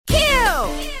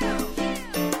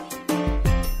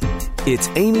It's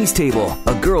Amy's Table,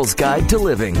 a girl's guide to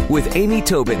living with Amy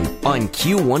Tobin on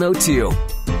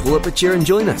Q102. Pull up a chair and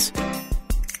join us.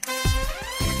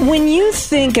 When you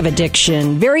think of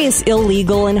addiction, various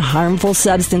illegal and harmful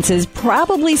substances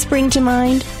probably spring to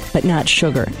mind, but not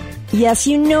sugar. Yes,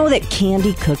 you know that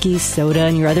candy, cookies, soda,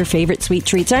 and your other favorite sweet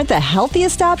treats aren't the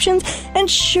healthiest options, and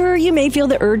sure, you may feel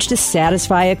the urge to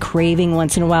satisfy a craving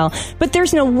once in a while, but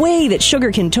there's no way that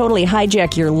sugar can totally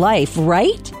hijack your life,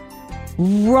 right?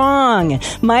 Wrong.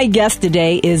 My guest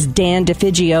today is Dan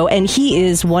DeFigio, and he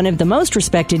is one of the most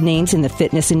respected names in the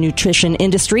fitness and nutrition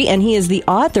industry, and he is the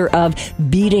author of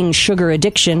Beating Sugar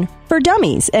Addiction for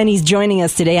Dummies. And he's joining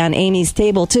us today on Amy's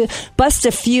Table to bust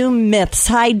a few myths.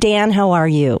 Hi, Dan. How are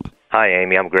you? Hi,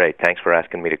 Amy. I'm great. Thanks for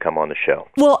asking me to come on the show.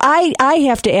 Well, I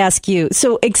have to ask you,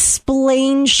 so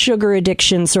explain sugar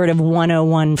addiction sort of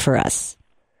 101 for us.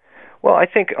 Well, I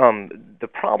think the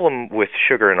problem with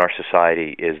sugar in our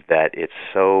society is that it's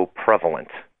so prevalent,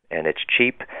 and it's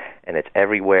cheap, and it's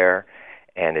everywhere,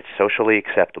 and it's socially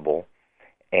acceptable.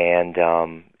 And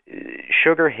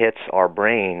sugar hits our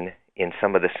brain in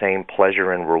some of the same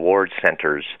pleasure and reward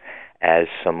centers as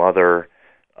some other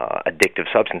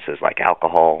addictive substances like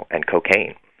alcohol and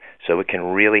cocaine. So it can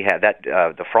really have that.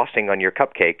 The frosting on your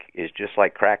cupcake is just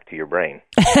like crack to your brain.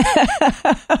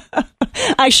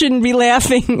 I shouldn't be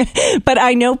laughing, but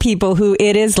I know people who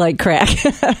it is like crack.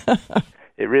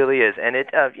 It really is. And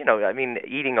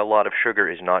eating a lot of sugar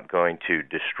is not going to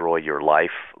destroy your life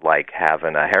like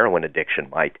having a heroin addiction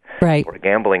might, right, or a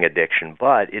gambling addiction,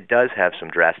 but it does have some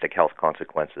drastic health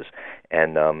consequences.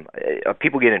 And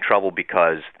people get in trouble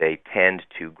because they tend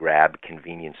to grab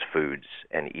convenience foods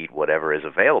and eat whatever is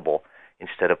available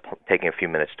instead of taking a few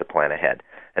minutes to plan ahead.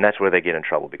 And that's where they get in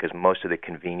trouble, because most of the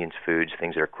convenience foods,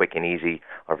 things that are quick and easy,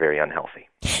 are very unhealthy.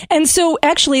 And so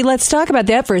actually, let's talk about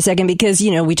that for a second, because,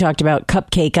 we talked about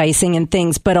cupcake icing and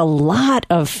things, but a lot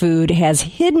of food has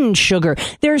hidden sugar.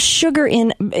 There's sugar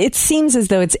in, it seems as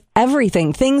though it's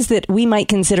everything. Things that we might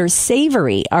consider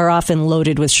savory are often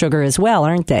loaded with sugar as well,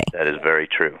 aren't they? That is very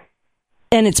true.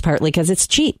 And it's partly because it's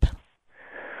cheap.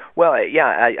 Well, yeah,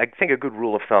 I think a good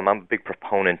rule of thumb, I'm a big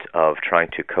proponent of trying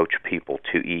to coach people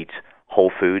to eat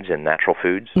whole foods and natural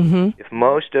foods. Mm-hmm. If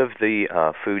most of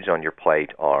the foods on your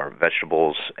plate are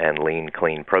vegetables and lean,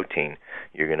 clean protein,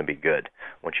 you're going to be good.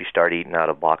 Once you start eating out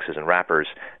of boxes and wrappers,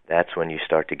 that's when you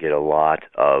start to get a lot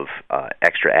of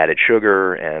extra added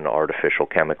sugar and artificial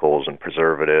chemicals and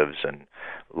preservatives and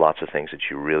lots of things that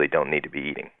you really don't need to be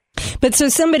eating. But so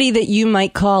somebody that you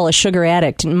might call a sugar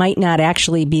addict might not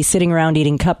actually be sitting around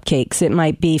eating cupcakes. It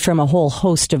might be from a whole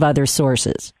host of other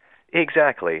sources.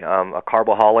 Exactly. A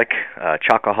carboholic,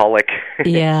 chocoholic,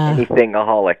 yeah.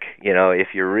 anything-aholic. If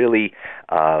you're really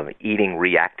eating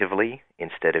reactively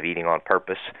instead of eating on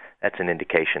purpose, that's an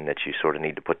indication that you sort of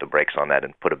need to put the brakes on that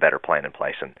and put a better plan in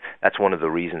place. And that's one of the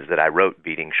reasons that I wrote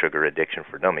Beating Sugar Addiction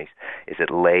for Dummies, is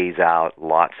it lays out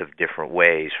lots of different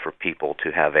ways for people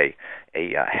to have a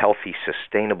healthy,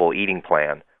 sustainable eating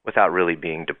plan without really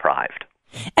being deprived.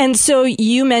 And so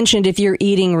you mentioned if you're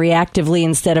eating reactively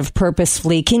instead of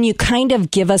purposefully, can you kind of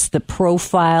give us the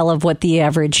profile of what the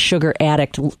average sugar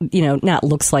addict, not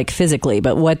looks like physically,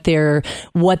 but what they're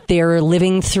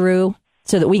living through,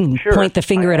 so that we can point the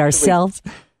finger at ourselves?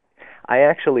 I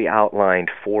actually outlined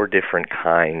 4 different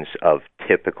kinds of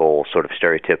typical, sort of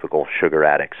stereotypical sugar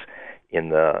addicts in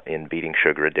Beating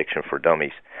Sugar Addiction for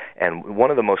Dummies. And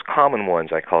one of the most common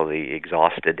ones I call the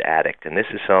exhausted addict. And this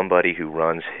is somebody who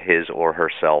runs his or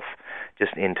herself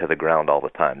just into the ground all the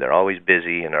time. They're always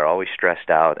busy and they're always stressed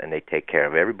out, and they take care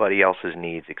of everybody else's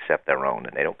needs except their own.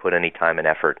 And they don't put any time and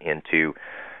effort into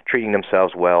treating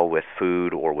themselves well with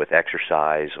food or with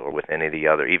exercise or with any of the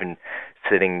other, even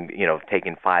sitting,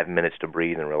 taking 5 minutes to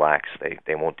breathe and relax.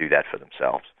 They won't do that for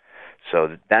themselves.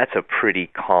 So that's a pretty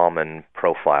common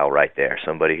profile right there,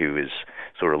 somebody who is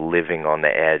sort of living on the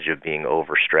edge of being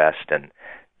overstressed, and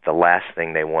the last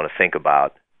thing they want to think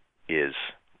about is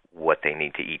what they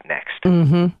need to eat next.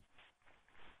 Mm-hmm.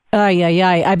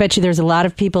 I bet you there's a lot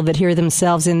of people that hear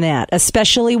themselves in that,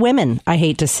 especially women, I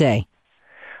hate to say.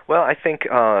 Well, I think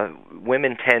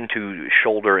women tend to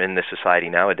shoulder in this society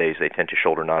nowadays. They tend to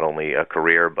shoulder not only a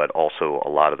career, but also a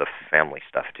lot of the family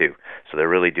stuff, too. So they're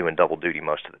really doing double duty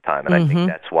most of the time. And I think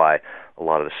that's why a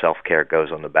lot of the self-care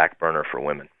goes on the back burner for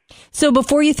women. So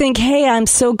before you think, hey, I'm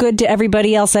so good to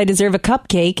everybody else, I deserve a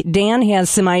cupcake, Dan has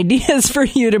some ideas for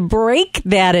you to break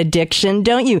that addiction,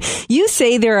 don't you? You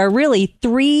say there are really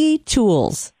 3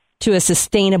 tools to a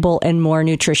sustainable and more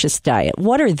nutritious diet.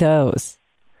 What are those?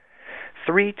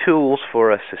 3 tools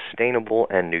for a sustainable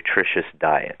and nutritious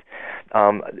diet.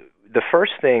 The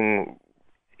first thing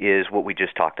is what we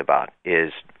just talked about,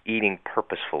 is eating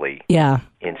purposefully Yeah.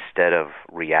 instead of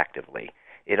reactively.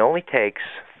 It only takes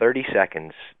 30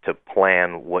 seconds to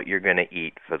plan what you're going to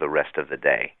eat for the rest of the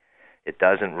day. It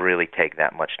doesn't really take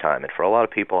that much time. And for a lot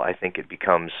of people, I think it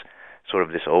becomes sort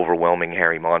of this overwhelming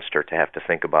hairy monster to have to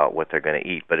think about what they're going to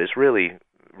eat. But it's really,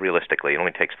 realistically, it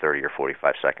only takes 30 or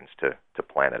 45 seconds to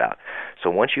plan it out.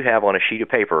 So once you have on a sheet of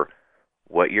paper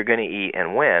what you're going to eat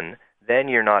and when, then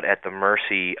you're not at the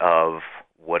mercy of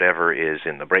whatever is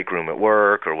in the break room at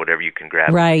work or whatever you can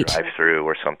grab Right. in the drive-through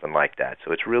or something like that.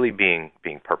 So it's really being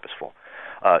purposeful.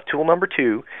 Tool number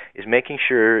 2 is making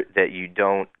sure that you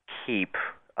don't keep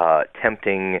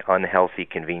tempting, unhealthy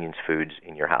convenience foods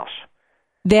in your house.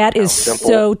 That is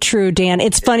so true, Dan.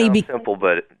 It's funny because simple,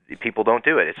 but people don't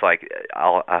do it. It's like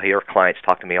I'll hear clients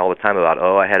talk to me all the time about,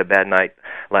 I had a bad night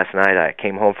last night. I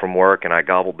came home from work and I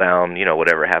gobbled down,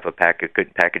 whatever, half a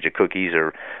package of cookies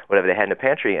or whatever they had in the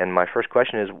pantry. And my first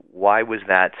question is, why was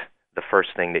that the first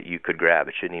thing that you could grab?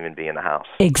 It shouldn't even be in the house.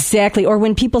 Exactly. Or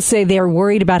when people say they're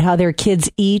worried about how their kids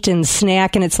eat and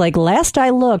snack, and it's like, last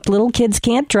I looked, little kids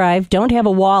can't drive, don't have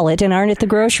a wallet, and aren't at the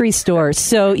grocery store.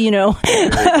 So, Can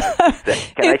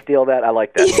I steal that? I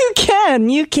like that.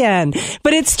 You can.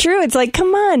 But it's true. It's like,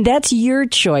 come on, that's your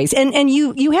choice. And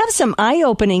you have some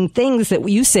eye-opening things that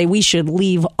you say we should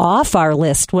leave off our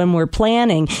list when we're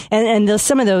planning. And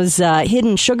some of those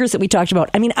hidden sugars that we talked about.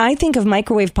 I mean, I think of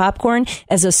microwave popcorn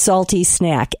as a salty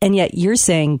snack, and yet you're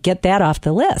saying get that off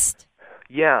the list.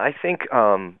 Yeah, I think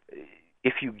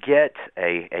if you get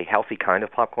a healthy kind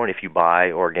of popcorn, if you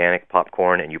buy organic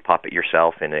popcorn and you pop it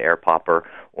yourself in an air popper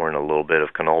or in a little bit of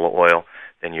canola oil,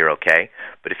 then you're okay.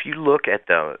 But if you look at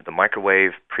the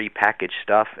microwave prepackaged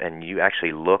stuff and you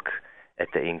actually look at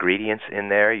the ingredients in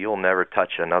there, you'll never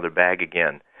touch another bag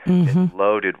again. Mm-hmm. It's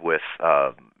loaded with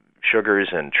sugars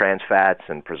and trans fats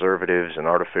and preservatives and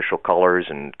artificial colors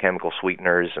and chemical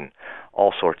sweeteners and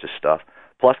all sorts of stuff.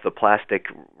 Plus the plastic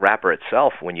wrapper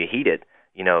itself, when you heat it,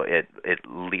 it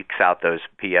leaks out those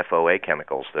PFOA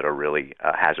chemicals that are really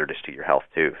hazardous to your health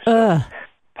too. So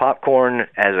popcorn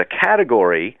as a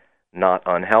category, not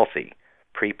unhealthy.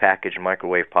 Prepackaged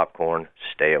microwave popcorn,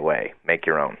 stay away. Make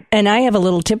your own. And I have a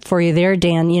little tip for you there,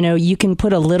 Dan. You can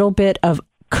put a little bit of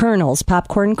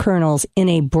popcorn kernels, in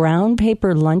a brown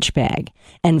paper lunch bag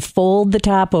and fold the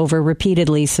top over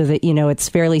repeatedly so that, it's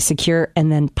fairly secure,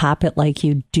 and then pop it like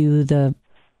you do the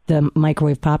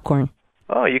microwave popcorn.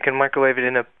 Oh, you can microwave it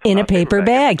in a paper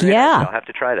bag. Yeah. I'll have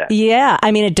to try that. Yeah.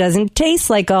 I mean, it doesn't taste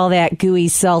like all that gooey,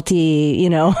 salty,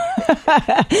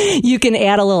 You can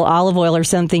add a little olive oil or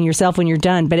something yourself when you're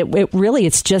done, but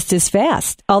it's just as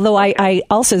fast. Although I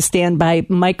also stand by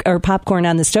popcorn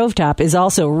on the stovetop is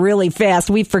also really fast.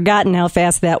 We've forgotten how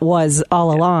fast that was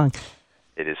all along.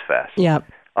 It is fast. Yeah.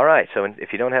 All right. So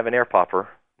if you don't have an air popper,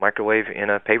 microwave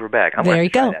in a paper bag. There you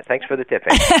go. That. Thanks for the tip.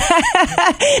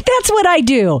 That's what I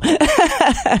do.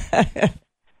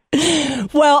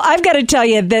 Well, I've got to tell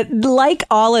you that, like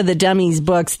all of the Dummies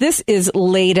books, this is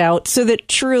laid out so that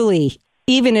truly,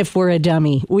 even if we're a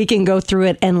dummy, we can go through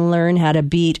it and learn how to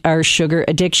beat our sugar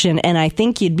addiction. And I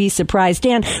think you'd be surprised,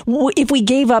 Dan, if we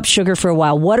gave up sugar for a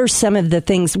while, what are some of the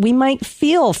things we might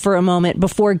feel for a moment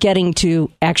before getting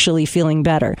to actually feeling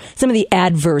better? Some of the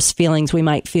adverse feelings we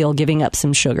might feel giving up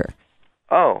some sugar.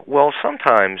 Oh, well,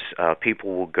 sometimes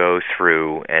people will go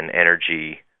through an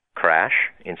energy crash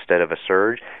instead of a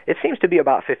surge. It seems to be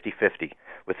about 50-50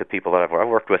 with the people that I've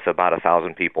worked with, about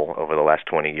 1,000 people over the last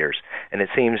 20 years, and it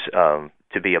seems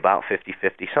to be about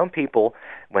 50-50. Some people,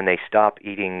 when they stop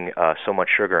eating so much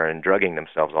sugar and drugging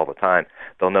themselves all the time,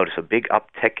 they'll notice a big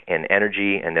uptick in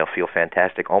energy, and they'll feel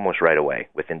fantastic almost right away,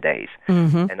 within days.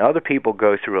 Mm-hmm. And other people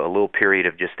go through a little period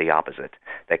of just the opposite.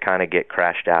 They kind of get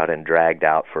crashed out and dragged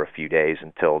out for a few days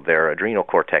until their adrenal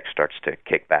cortex starts to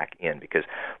kick back in, because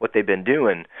what they've been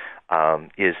doing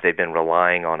is they've been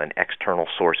relying on an external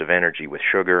source of energy with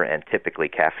sugar and typically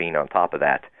caffeine on top of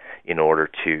that in order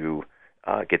to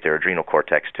get their adrenal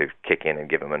cortex to kick in and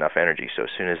give them enough energy. So as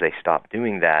soon as they stop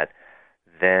doing that,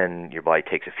 then your body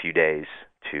takes a few days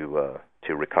to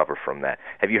recover from that.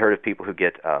 Have you heard of people who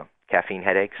get caffeine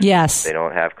headaches? Yes. They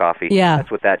don't have coffee? Yeah.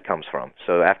 That's what that comes from.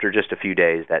 So after just a few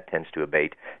days, that tends to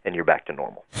abate, and you're back to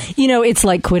normal. It's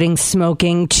like quitting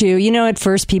smoking, too. At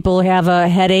first people have a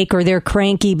headache or they're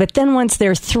cranky, but then once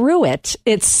they're through it,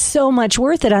 it's so much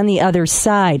worth it on the other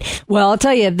side. Well, I'll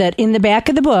tell you that in the back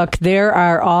of the book, there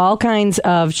are all kinds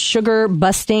of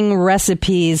sugar-busting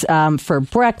recipes for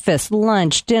breakfast,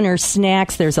 lunch, dinner,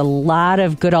 snacks. There's a lot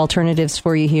of good alternatives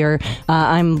for you here.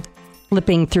 I'm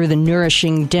flipping through the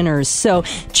nourishing dinners. So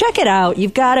check it out.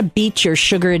 You've got to beat your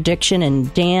sugar addiction,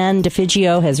 and Dan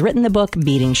DeFigio has written the book,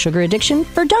 Beating Sugar Addiction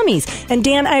for Dummies. And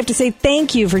Dan, I have to say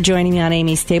thank you for joining me on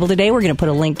Amy's Table today. We're going to put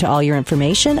a link to all your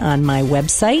information on my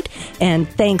website, and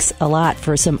thanks a lot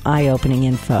for some eye-opening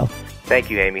info. Thank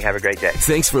you, Amy. Have a great day.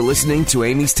 Thanks for listening to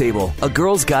Amy's Table, A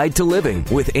Girl's Guide to Living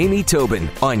with Amy Tobin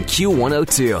on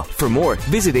Q102. For more,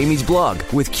 visit Amy's blog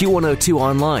with Q102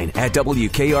 online at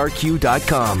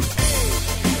WKRQ.com.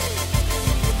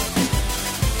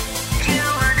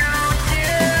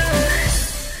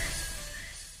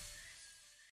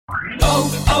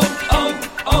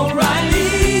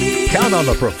 Count on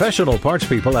the professional parts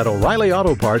people at O'Reilly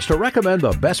Auto Parts to recommend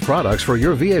the best products for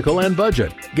your vehicle and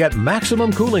budget. Get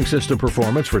maximum cooling system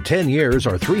performance for 10 years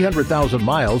or 300,000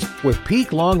 miles with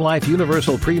peak long life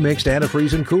universal pre-mixed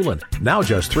antifreeze and coolant. Now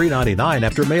just $3.99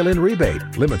 after mail-in rebate.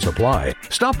 Limits apply.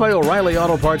 Stop by O'Reilly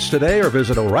Auto Parts today or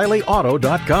visit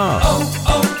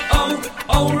O'ReillyAuto.com.